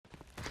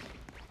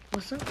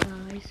What's up,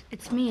 guys?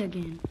 It's me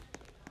again.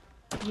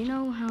 You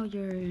know how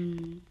you're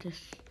in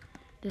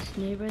this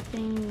neighbor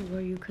thing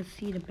where you could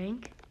see the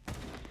bank?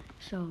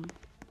 So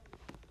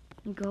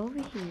you go over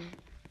here,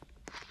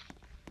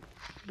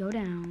 go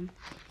down.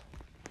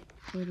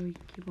 Literally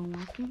keep on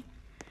walking.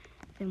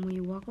 Then when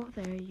you walk over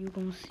there, you're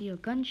gonna see a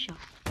gun shop.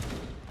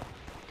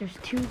 There's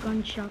 2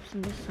 gun shops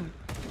in this circle.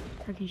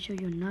 I can show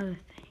you another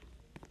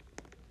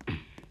thing.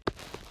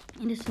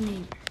 In this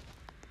neighbor.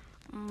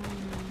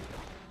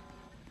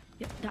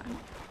 Yep,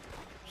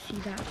 see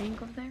that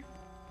bank over there?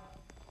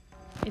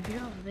 If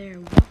you're over there,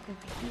 walk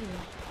over here,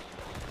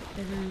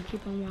 and then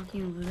keep on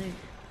walking over there.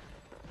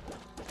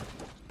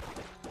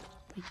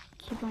 Like,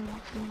 keep on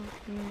walking over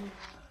here.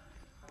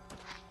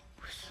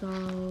 So,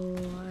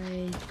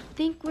 I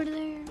think we're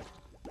there.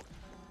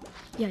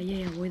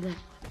 Yeah, we're there.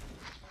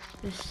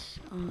 This,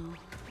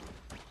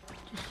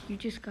 you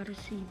just gotta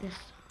see this.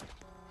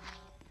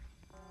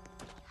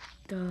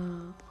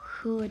 The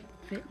Hood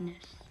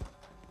Fitness.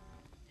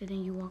 And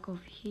then you walk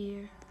over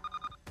here.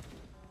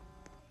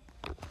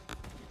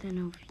 Then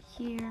over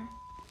here,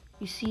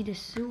 you see the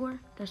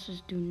sewer that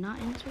says do not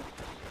enter.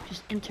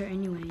 Just enter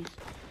anyways.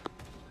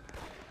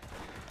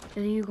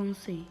 And then you're gonna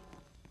see.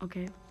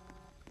 Okay.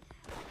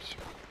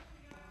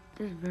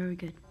 This is very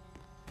good.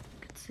 You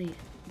could see it.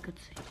 You could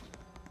see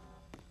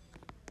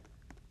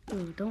it.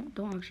 Ooh,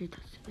 don't actually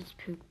touch it. It's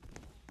poop.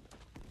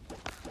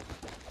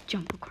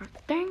 Jump across.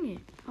 Dang it.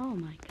 Oh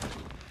my god.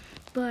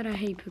 But I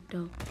hate poop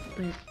though.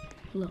 But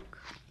look.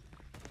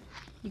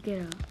 You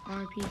get a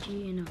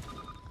RPG and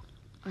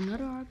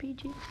another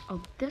RPG?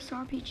 Oh, this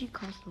RPG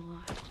costs a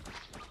lot.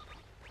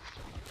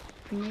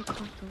 Grenade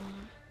costs a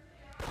lot.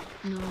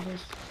 No,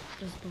 this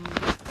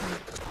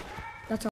don't.